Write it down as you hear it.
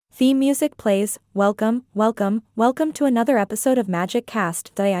Theme music plays. Welcome, welcome, welcome to another episode of Magic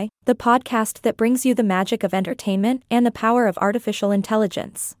Cast, the podcast that brings you the magic of entertainment and the power of artificial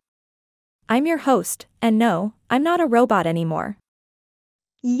intelligence. I'm your host, and no, I'm not a robot anymore.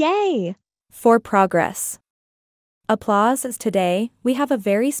 Yay! For progress. Applause as today, we have a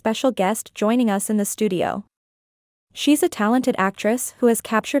very special guest joining us in the studio. She's a talented actress who has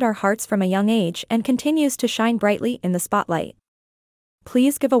captured our hearts from a young age and continues to shine brightly in the spotlight.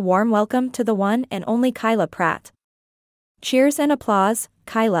 Please give a warm welcome to the one and only Kyla Pratt. Cheers and applause.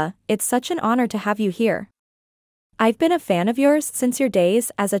 Kyla, it's such an honor to have you here. I've been a fan of yours since your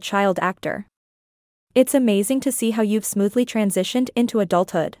days as a child actor. It's amazing to see how you've smoothly transitioned into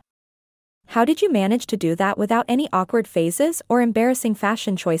adulthood. How did you manage to do that without any awkward phases or embarrassing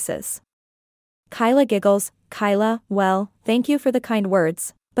fashion choices? Kyla giggles. Kyla, well, thank you for the kind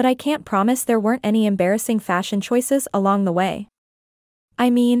words, but I can't promise there weren't any embarrassing fashion choices along the way. I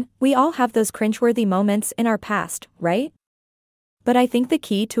mean, we all have those cringeworthy moments in our past, right? But I think the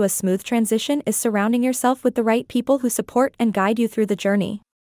key to a smooth transition is surrounding yourself with the right people who support and guide you through the journey.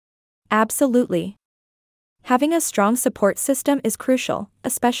 Absolutely. Having a strong support system is crucial,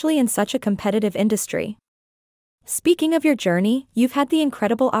 especially in such a competitive industry. Speaking of your journey, you've had the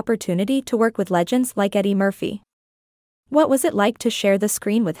incredible opportunity to work with legends like Eddie Murphy. What was it like to share the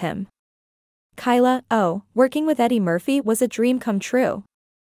screen with him? Kyla, working with Eddie Murphy was a dream come true.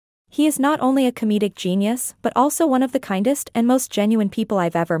 He is not only a comedic genius but also one of the kindest and most genuine people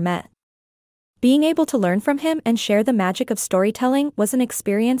I've ever met. Being able to learn from him and share the magic of storytelling was an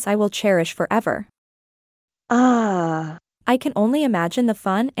experience I will cherish forever. I can only imagine the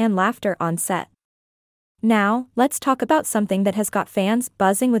fun and laughter on set. Now, let's talk about something that has got fans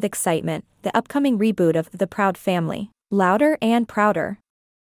buzzing with excitement, the upcoming reboot of The Proud Family, Louder and Prouder.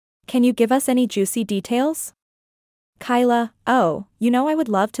 Can you give us any juicy details? Kyla, I would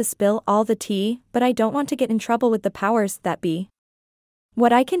love to spill all the tea, but I don't want to get in trouble with the powers that be.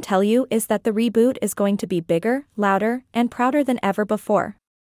 What I can tell you is that the reboot is going to be bigger, louder, and prouder than ever before.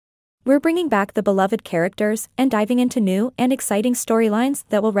 We're bringing back the beloved characters and diving into new and exciting storylines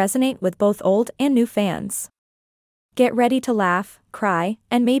that will resonate with both old and new fans. Get ready to laugh, cry,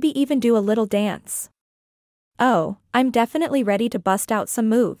 and maybe even do a little dance. I'm definitely ready to bust out some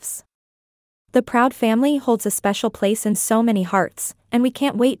moves. The Proud Family holds a special place in so many hearts, and we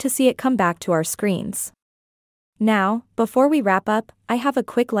can't wait to see it come back to our screens. Now, before we wrap up, I have a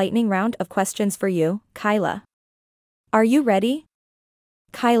quick lightning round of questions for you, Kyla. Are you ready?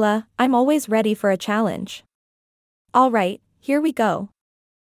 Kyla, I'm always ready for a challenge. Alright, here we go.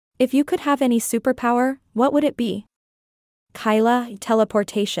 If you could have any superpower, what would it be? Kyla,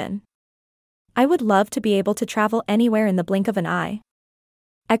 teleportation. I would love to be able to travel anywhere in the blink of an eye.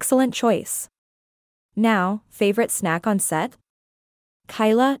 Excellent choice. Now, favorite snack on set?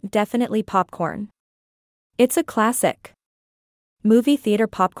 Kyla, definitely popcorn. It's a classic. Movie theater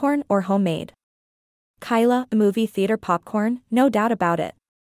popcorn or homemade? Kyla, movie theater popcorn, no doubt about it.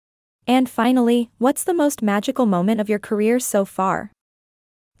 And finally, what's the most magical moment of your career so far?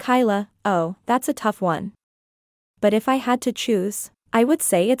 Kyla, that's a tough one. But if I had to choose, I would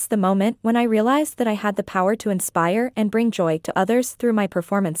say it's the moment when I realized that I had the power to inspire and bring joy to others through my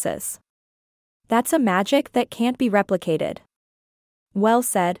performances. That's a magic that can't be replicated. Well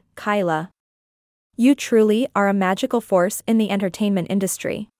said, Kyla. You truly are a magical force in the entertainment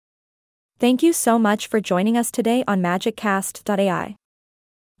industry. Thank you so much for joining us today on MagicCast.ai.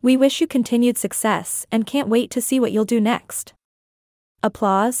 We wish you continued success and can't wait to see what you'll do next.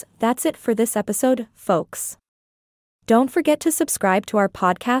 Applause. That's it for this episode, folks. Don't forget to subscribe to our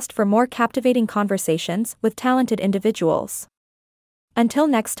podcast for more captivating conversations with talented individuals. Until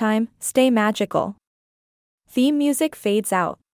next time, stay magical. Theme music fades out.